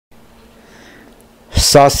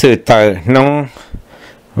so sự tờ nông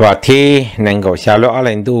và thi năng cầu xa lỗ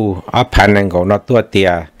lên đu áp hành năng cầu nó tua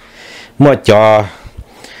tiệt mua cho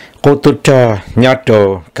cô tu cho nhớ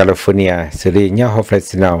cho California xử lý nhớ Xov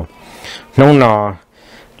Xwm nông nọ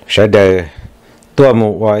sẽ đời tua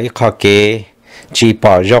một vài khó kế chỉ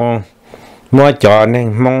bỏ rong mua cho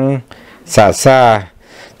nên mong xả xa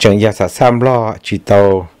chẳng giờ xả xăm lo chỉ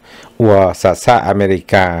tàu của xả xa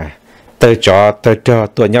America tới cho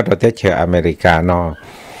tua nhớ đầu tiên chờ America nó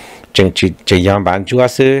chẳng chỉ dòng bán chúa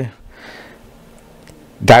sư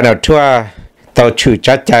đã nào chúa tàu chủ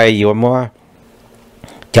chắc chạy yếu mua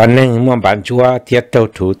cho nên mua bán chúa thiết tàu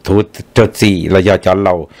thủ gì là do cho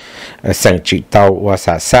lâu sản chỉ tàu và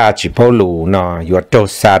xả xa chỉ bao lù nó yếu tàu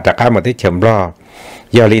xa đã cả một cái chấm lo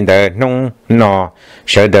do linh đời nông nó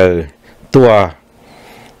sợ đời tua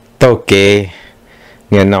tàu kế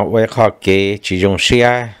người nào với khó kế chỉ dùng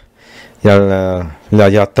xe là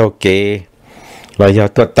do tàu kế là do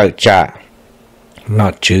tôi tự trả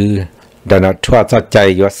nó chứ để nó thua cho chạy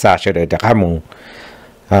yếu xa sợ đời đã cả một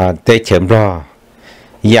tê chấm lo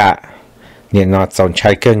dạ nên nó sống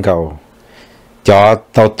trái cơn cầu cho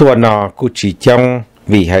tàu tua nó cũng chỉ trong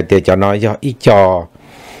vì hai để cho nó do ít cho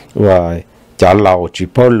và cho lầu chỉ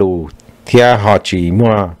bao lù thì họ chỉ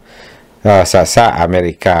mua xả xa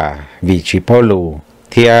America vì chỉ bao lù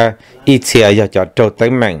thì ít xe cho trâu tới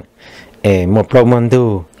mạnh một lâu môn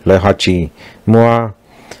đu lời họ chỉ mua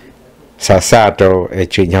xả xa trâu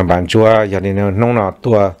chỉ nhà bán chúa cho nên nó nông nó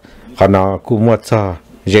tua họ nó cũng mua cho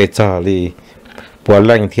dễ cho thì bữa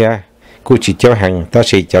lạnh thì cũng chỉ cho hàng ta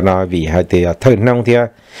chỉ cho nó vì hai thì thơ nông thì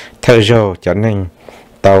thơ rô cho nên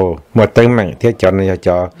tàu một tới mạnh thì cho nên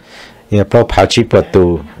cho bao phá chỉ bờ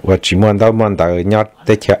tù và chỉ muốn đâu nhót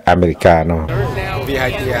tới cho America nó vì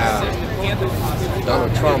hai thì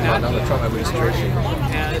Donald Trump administration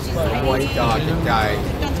muốn cho những cái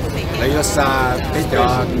lấy ra xa để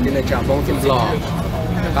cho cái này cho bóng phim lò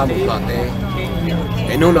ta một lò thế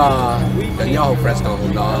cáiนู้นnó để nhau học fresh nó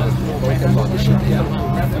nó bóng phim lò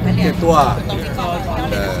thì cái tua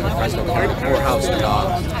fresh courthouse nó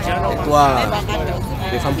cái tua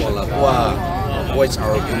cái phong bộ là tua voice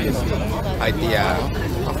our opinion idea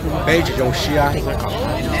bây giờ trong xia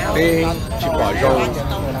bây chỉ bỏ rong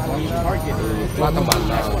qua tầm bản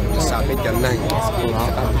là sao bây giờ này nó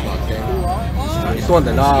tạm bỏ cái tuần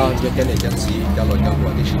này nó những cái này chân sĩ cho lo cho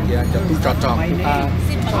mọi cái chuyện cho tu cho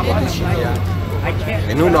mọi cái chuyện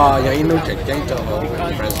cáiนู้นnó những nó chạy chạy cho họ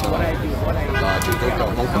friends là chúng tôi cho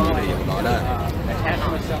không community của nó đó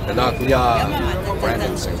nó cũng do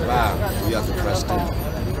Brandon Silva cũng do the Preston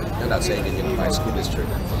nên là xây cái Unified School District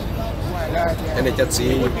cái này chân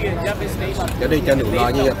sĩ cái này cho đủ lo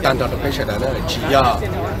như tan cho được cái chuyện đó là chỉ do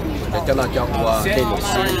để cho nó cho qua cái một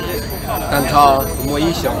sự tan cho mua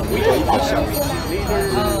ý xong mua ý xong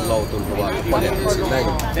lâu tuần qua quan hệ sự này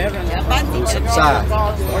từ sẵn xa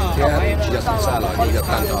thế chỉ là sẵn xa là như là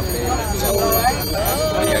tan cho cái sau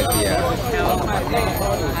cái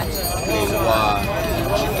thì qua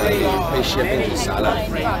cái xe bên thì xả lại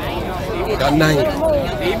cái này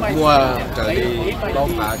mua trở đi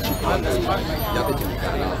đóng phá chỉ còn được giao cái chuyện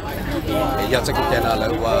cả nó để giao cái chuyện là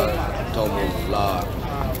qua thầu là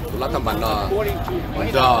lá thăm bản nó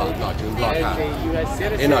chứng lo cả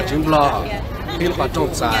cái nó chứng lo khi nó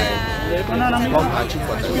trồng dài đóng phá chỉ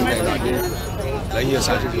còn được cái này như lấy nhiều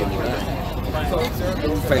sao chỉ dùng nữa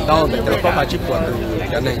phải đau để cho đóng phá chỉ còn được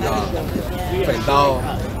cái này nó phải đau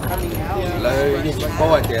lấy những cái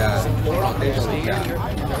coi thì nó tên rồi cả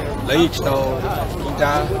lấy cho chúng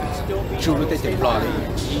ta chú với tên lo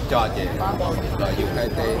ý cho chị là dùng cái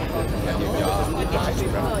tên là dùng cho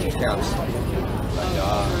camps là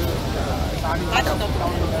cho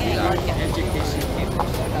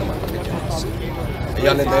bây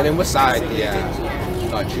giờ lên đây đến website thì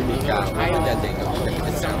là chuyên nghiệp cao nhận định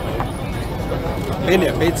cái sao bên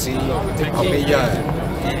này bên gì còn bây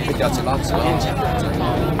giờ sẽ lót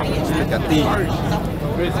bây giờ ti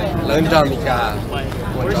lớn ra mình cả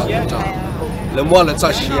quan trọng lớn mua là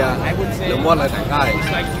cho xia lớn mua là đại gai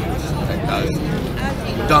đại tới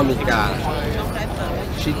cho mình cả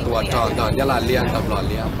shit tua tròn đó nhớ là liên tập lò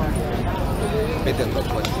liên bây giờ tôi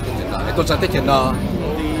thôi tôi sẽ thấy nó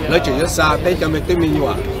lấy chuyện rất xa tới cho mình tới mình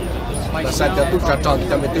nhua là sao cho tôi tròn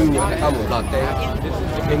cho mình tới nhua cái một lò tới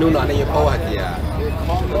cáiนู้นnó này bao hạt gì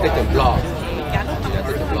tới chuyện lò tới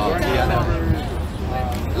chuyện lò kia nè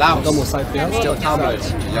làm có một sai tiếng cho tham rồi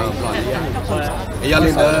giờ lò liên giờ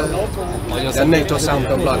lên đó dẫn này cho xong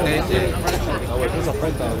trong lò tới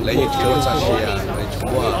lấy những chỗ ra xia lấy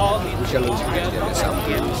mua cũng sẽ luôn chỉ để xong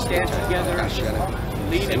cả xia này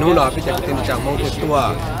นู้นnó bây giờ cái tình trạng mong cái tua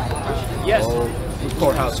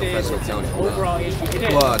courthouse of Fresno County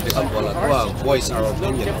ตัวเดี๋ยวคำบอกละตัว voice our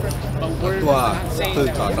opinion ตัวคือ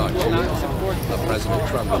ต่อดอดชื่อ President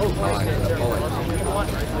Trump มาอะไรนะเพราะว่า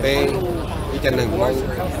เป็นอีกหนึ่ง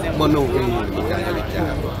มนุษย์มีการวิจา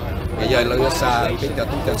รณ์ใหญ่ๆเราจะสร้างเป็นจะ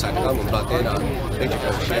ต้องจัดสรรข้อมูลประเทศเราเป็นจะต้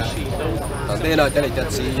องเชื่อตอนนี้เราจะได้จัด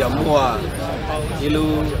สียำมัวอีลู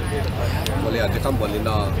บริหารที่คำบอกเลย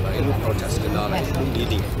นะอีลู protest เลยนะอีลู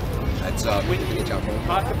leading It's really job.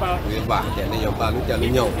 We back there. They are back. They are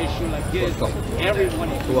new.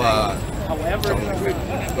 To trong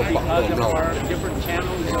công bọc tổ lòng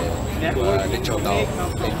để cho tàu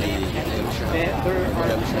để đi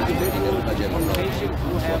làm sao để đi đến bây giờ nó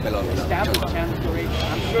có phải làm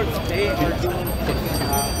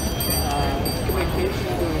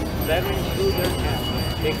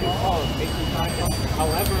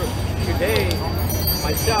However, today,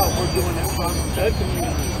 myself, we're doing it from the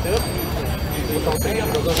community.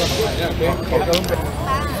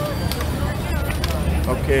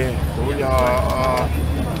 Okay, bây giờ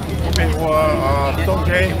bên qua Tông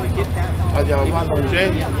Chế, bây giờ qua Tông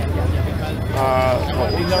Chế, họ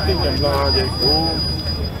đi nhớ tin rằng là về của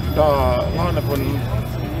đó nó là phần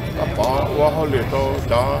bỏ qua họ lựa cho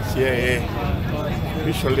đó CIA,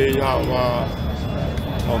 usually và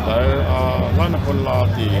họ tới nó là phần là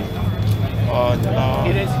gì,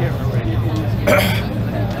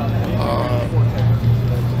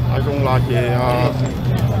 ai cũng là gì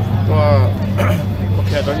ก็แ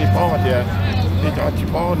ค่ตอนนี้ป้อว่าเดียวนี่จะจี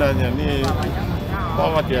ป้อเนี่ยนี่ป้อ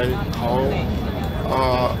ว่าเดียวเขา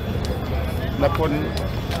นับคน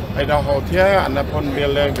ไอ้ดาวเทียนับคนเบีย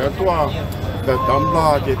ร์แรงเกิดตัวเกิดดำล้อ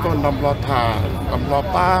จีต้นดำล้อถ่าดำล้อ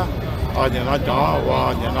ป้าอย่างนั้นจ่อว่า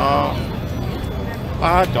อย่างนั้นป้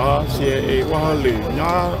าจ่อเสียเอว่าหรือเน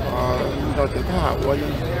าะเราจะถ้าว่า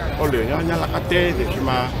เขาหรือเนาะเนี่ยหลักเต้เดี๋ยว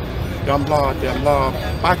มายอมรอเดี๋ยวรอ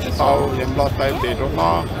ป้าจะโตยอมรอไปเดี๋ยวร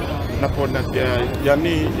อนับคนน่ะเดี๋ยวยัน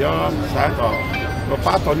นี่ย้อนสายก่อนก็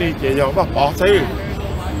ป้าตัวนี้เดี๋ยวว่าปอซื้อ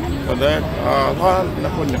ตอนนี้เพราะนั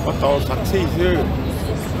บคนเนี่ยเขาโตสักซี่ซื้อ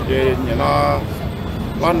เดี๋ยวอย่างนั้น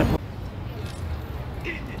ว่านับ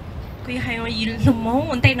คุยให้เรายืนสมอง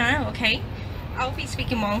วันเต้นนะโอเค I'll be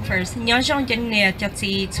speaking Hmong first ย้อนย้อนยันเนี่ยจะ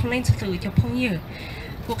จีช่วยสุดจะพงอยู่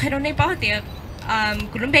กูแค่ตรงนี้ป้าเดี๋ยว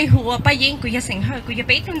กูรู้ไปหัวไปยิงกูจะสิงห์กูจะไ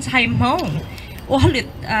ปต้นไทรมองว่าเขาหลุด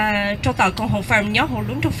โจทย์ของของฟิร์มย้อนเขา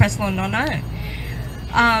ลุ้นทุกเฟสโนนนะ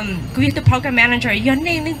กูจะเป็น program manager ย้อน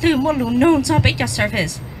นี่นี่คือมั่วลุ้นนู่นจะไปจัด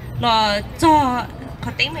service แล้วจะเข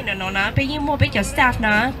าติ้งไปหน่อยนะไปยิงมั่วไปจัด staff น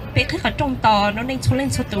ะไปขึ้นกับจงต่อนั่นในช่วยเล่น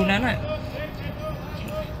สุดตัวนั้นน่ะ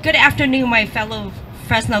Good afternoon my fellow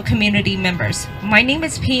Fresno community members my name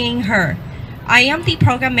is Ping Her I am the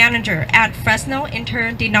program manager at Fresno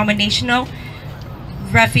Interdenominational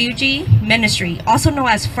Refugee Ministry, also known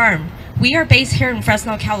as FIRM. We are based here in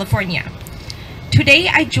Fresno, California. Today,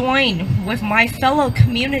 I join with my fellow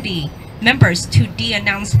community members to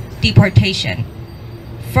denounce deportation.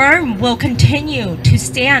 FIRM will continue to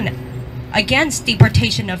stand against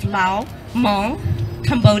deportation of Lao, Hmong,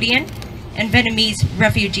 Cambodian, and Vietnamese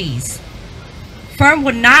refugees. FIRM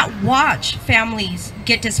will not watch families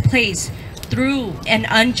get displaced through an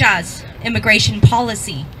unjust immigration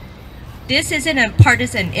policy. This isn't a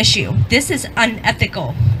partisan issue. This is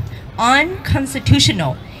unethical,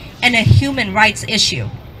 unconstitutional, and a human rights issue.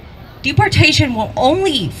 Deportation will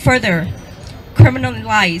only further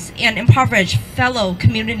criminalize and impoverish fellow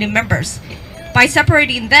community members by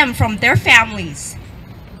separating them from their families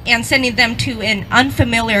and sending them to an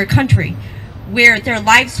unfamiliar country where their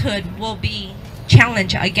livelihood will be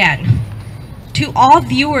challenged again. To all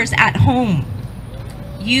viewers at home,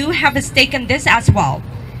 you have a stake in this as well.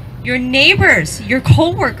 Your neighbors, your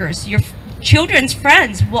co-workers, your children's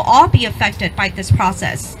friends will all be affected by this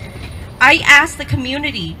process. I ask the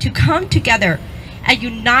community to come together and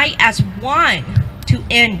unite as one to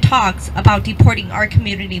end talks about deporting our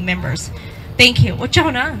community members. Thank you.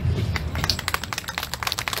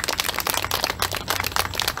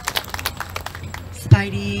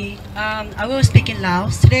 Spidey, I will speak in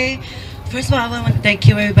Laos today. First of all, I want to thank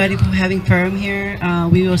you everybody for having FIRM here.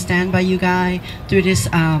 We will stand by you guys through this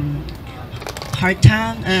hard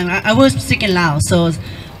time. I will speak in Laos. So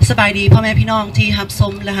สบายดีพ่อแม่พี่น้องที่รับช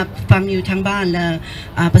มและรับฟังอยู่ทางบ้านและ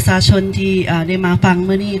ประชาชนที่ได้มาฟังเ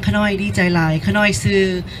มื่อนี้ขน้อยดีใจหลายขน้อยซื้อ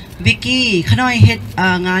วิกกี้ขน้อยเฮ็ด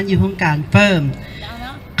งานอยู่โครงการFIRM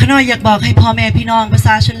ขน้อยอยากบอกให้พ่อแม่พี่น้องประช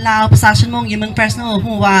าชนลาวประชาชนมงอยู่เมืองเฟรสโน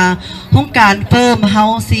ฮู้ว่าโครงการFIRMเฮา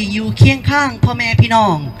สิอยู่เคียงข้างพ่อแม่พี่น้อ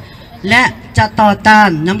งและจะต่อต้าน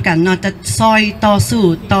น้ำกันเนาะจะซอยต่อสู้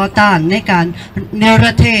ต่อต้านในการเนร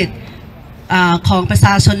เทศของประช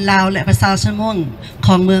าชนลาวและประชาชนม่วงข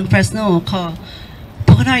องเมืองเฟรสโนขอ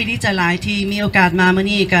วกเราดีใจหลายที่มีโอกาสมาเมื่อ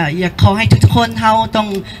นี้ก็อยากขอให้ทุกคนเฮาต้อง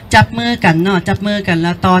จับมือกันเนาะจับมือกันแ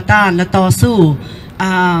ล้วต่อต้านแล้วต่อสู้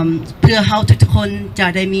เพื่อเฮาทุกคนจะ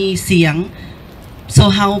ได้มีเสียงโซ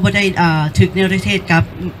เฮาบ่ได้ถึกในประเทศกับ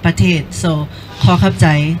ประเทศโซขอเข้าใจ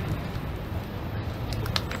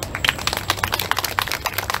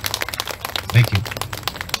Thank you.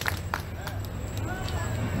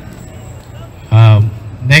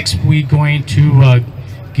 Next, we're going to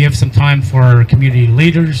give some time for our community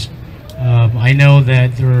leaders. I know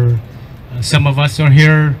that some of us are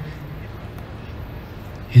here.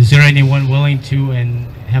 Is there anyone willing to and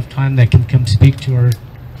have time that can come speak to our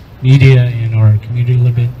media and our community a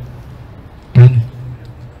little bit? Brandon?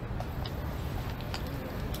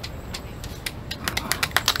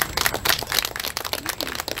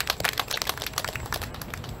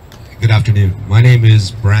 Good afternoon. My name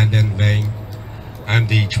is Brandon Vang. I'm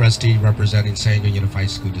the trustee representing Sangha Unified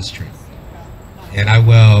School District. And I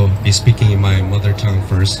will be speaking in my mother tongue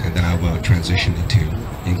first, and then I will transition into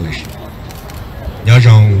English. Nhớ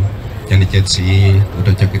rằng nhân dân sĩ của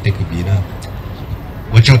tôi cho cái tích của bí đó.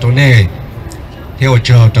 Và cho tôi này, theo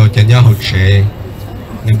cho tôi cho nhớ hỗ trợ,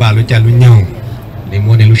 nên bà lúc cha lúc nhau, nên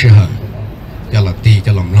mua nên lúc sẽ hở, cho là ti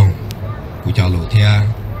cho lòng lòng, của cho lộ theo,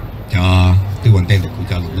 cho tư vấn tên của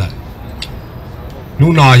cho lộ lợi. Lúc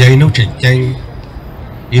nào vậy lúc chỉnh tranh,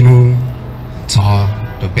 inu cho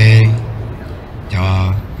tôi bé,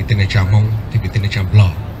 cho cái tên này chạm mông, thì cái tên này chạm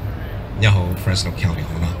blog, nhà hồ Fresno County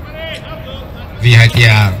hồ nào. Vì hai tia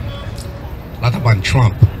là thằng bạn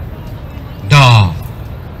Trump đò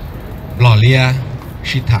lò lia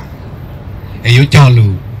shit thang ấy yếu cho lù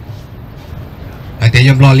hai tia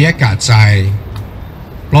yếm lò lia cả trái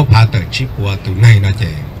lóc phá tới chip của tụi này nó chỉ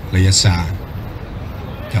lấy xa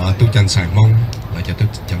cho tụi chân sải mông là cho tụi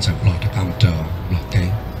chân sải lò cho cam chờ lò thế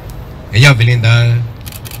ấy giờ vì lên đó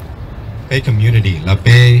cái community là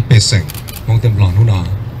bé sành mong tìm lò nó nọ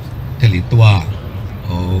thế lý tua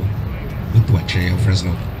ô lúc tuổi trẻ ở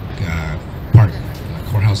Fresno Park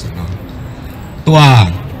courthouse đó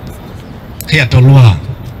tua khi ở trong lúa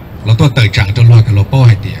là tua tự trả trong lúa cái lúa bao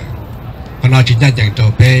hay tiền còn nó chỉ nhận dành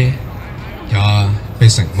cho bé cho bé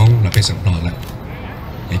sành mông là bé sành đỏ lại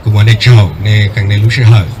để cùng với trâu nên càng nên lúc sẽ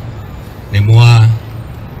hở nên mua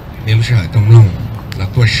nên lúc sẽ hở trong lòng là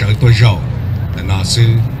tua sợi tua rau là nó sư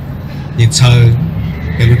nhìn sơ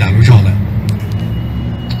cái lúc đã lúc rau lại.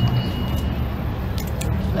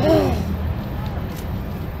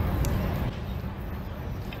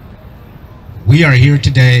 We are here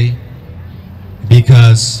today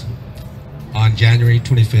because on January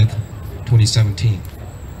 25th, 2017,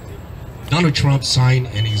 Donald Trump signed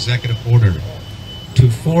an executive order to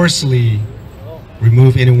forcibly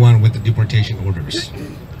remove anyone with the deportation orders.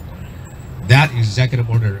 That executive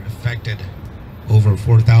order affected over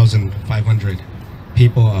 4,500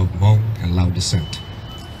 people of Hmong and Lao descent.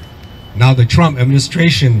 Now the Trump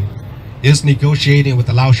administration is negotiating with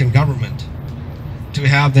the Laotian government to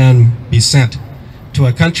have them be sent to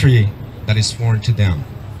a country that is foreign to them.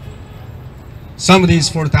 Some of these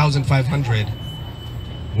 4,500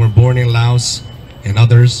 were born in Laos, and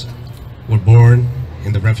others were born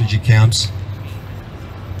in the refugee camps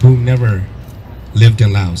who never lived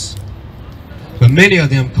in Laos. But many of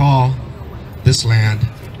them call this land,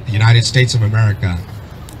 the United States of America,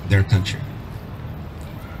 their country.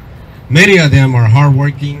 Many of them are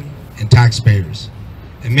hardworking and taxpayers.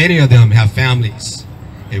 And many of them have families,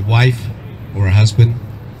 a wife or a husband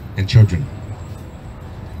and children.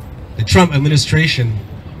 The Trump administration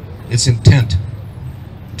is intent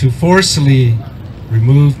to forcibly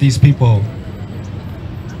remove these people.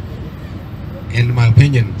 In my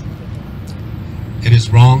opinion, it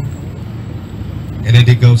is wrong, and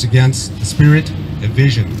it goes against the spirit and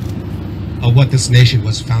vision of what this nation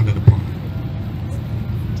was founded upon.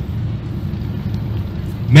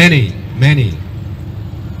 Many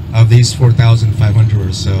of these 4,500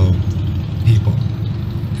 or so people,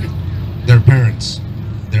 their parents,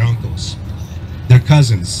 their uncles, their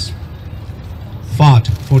cousins, fought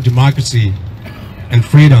for democracy and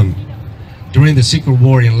freedom during the secret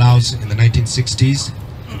war in Laos in the 1960s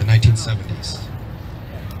and the 1970s.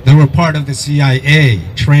 They were part of the CIA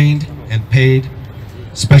trained and paid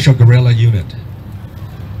special guerrilla unit.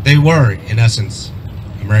 They were, in essence,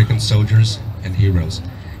 American soldiers and heroes.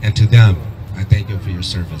 And to them, I thank you for your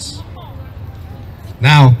service.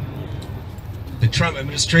 Now, the Trump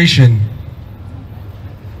administration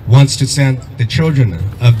wants to send the children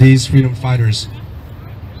of these freedom fighters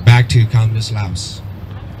back to communist Laos.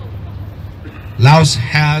 Laos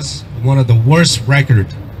has one of the worst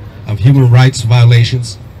records of human rights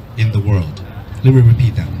violations in the world. Let me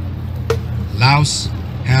repeat that. Laos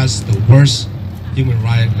has the worst human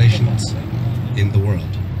rights relations in the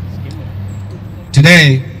world.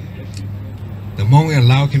 Today, the Hmong and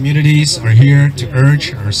Lao communities are here to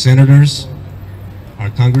urge our senators, our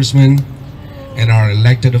congressmen, and our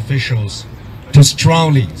elected officials to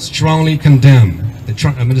strongly condemn the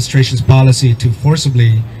Trump administration's policy to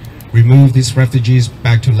forcibly remove these refugees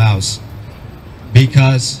back to Laos,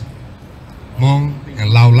 because Hmong and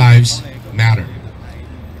Lao lives matter.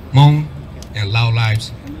 Hmong and Lao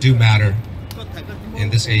lives do matter in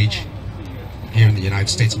this age here in the United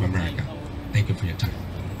States of America. Thank you for your time.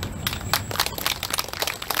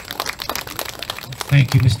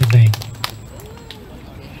 Thank you, Mr. Vang.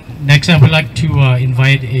 Next, I would like to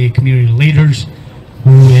invite a community leaders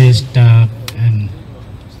who is a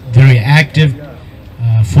very active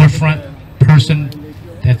forefront person.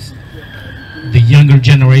 That's the younger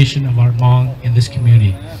generation of our Hmong in this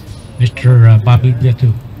community, Mr. Bobby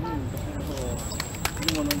Bletu.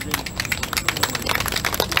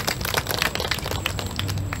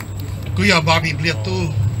 Kuya Bobby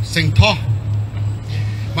Bletu Sing To.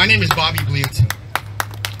 My name is Bobby Bletu.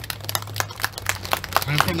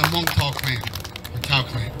 I'm from the Hmong Tau clan, or Tau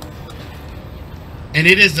clan. And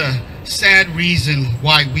it is a sad reason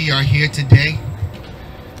why we are here today.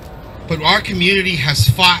 But our community has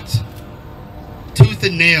fought tooth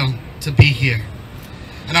and nail to be here.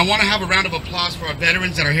 And I want to have a round of applause for our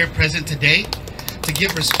veterans that are here present today to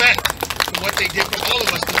give respect for what they did for all of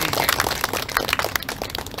us to be here.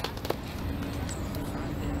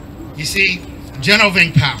 You see, Xov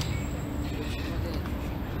Xwm,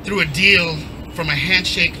 through a deal from a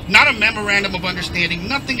handshake, not a memorandum of understanding,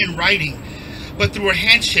 nothing in writing, but through a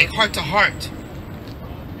handshake, heart to heart,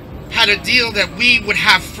 had a deal that we would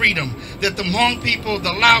have freedom, that the Hmong people,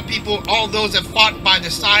 the Lao people, all those that fought by the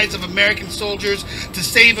sides of American soldiers to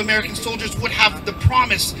save American soldiers would have the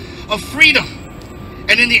promise of freedom.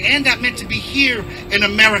 And in the end, that meant to be here in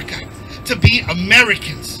America, to be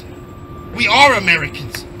Americans. We are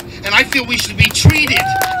Americans, and I feel we should be treated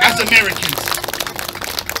as Americans.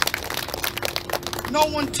 No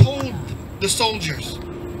one told the soldiers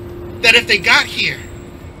that if they got here,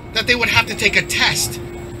 that they would have to take a test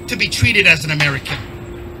to be treated as an American.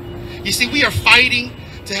 You see, we are fighting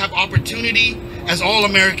to have opportunity, as all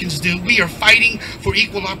Americans do. We are fighting for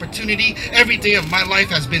equal opportunity. Every day of my life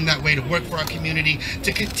has been that way, to work for our community,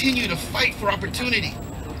 to continue to fight for opportunity.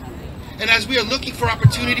 And as we are looking for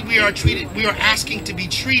opportunity, we are asking to be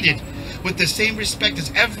treated with the same respect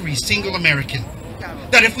as every single American.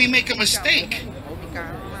 That if we make a mistake,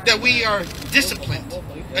 that we are disciplined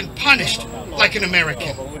and punished like an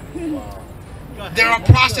American. There are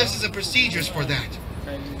processes and procedures for that.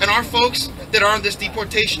 And our folks that are on this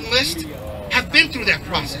deportation list have been through that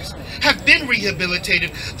process, have been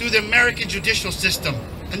rehabilitated through the American judicial system,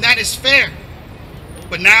 and that is fair.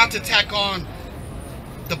 But now to tack on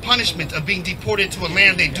the punishment of being deported to a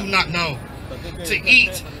land they do not know, to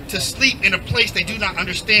eat, to sleep in a place they do not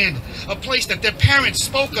understand, a place that their parents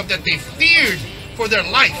spoke of that they feared for their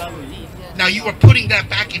life. Now you are putting that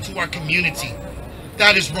back into our community.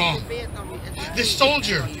 That is wrong. This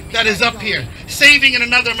soldier that is up here, saving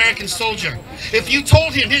another American soldier, if you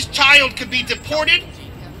told him his child could be deported,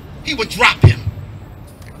 he would drop him.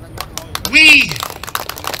 We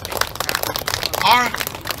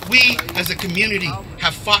as a community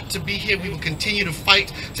have fought to be here. We will continue to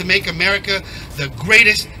fight to make America the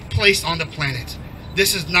greatest place on the planet.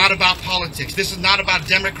 This is not about politics. This is not about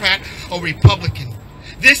Democrat or Republican.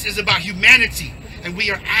 This is about humanity, and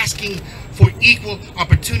we are asking for equal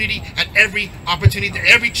opportunity at every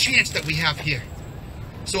chance that we have here.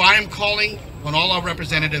 So I am calling on all our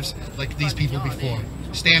representatives, like these people before,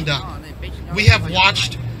 stand up. We have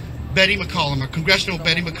watched Betty McCollum, our Congressional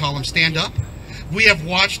Betty McCollum, stand up. We have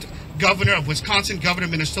watched Governor of Wisconsin, Governor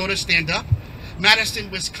of Minnesota stand up. Madison,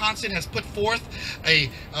 Wisconsin has put forth a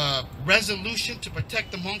resolution to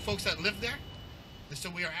protect the Hmong folks that live there. And so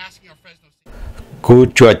we are asking our Fresno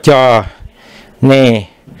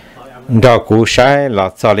Đó cú sai là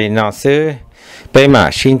cho lên nó sư bây mà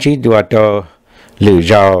xin chỉ đùa đồ lử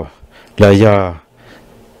rào lời do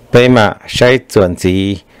bây mà sai chuẩn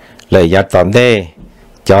gì lời giá tóm đây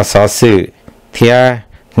cho xó sự thia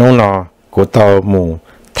nông nó của tàu mù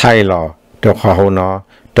thay lò đồ hòa hồ nó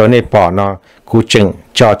đồ này bỏ nó cú chừng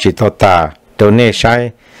cho chỉ tàu tà đồ này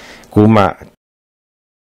sai cú mà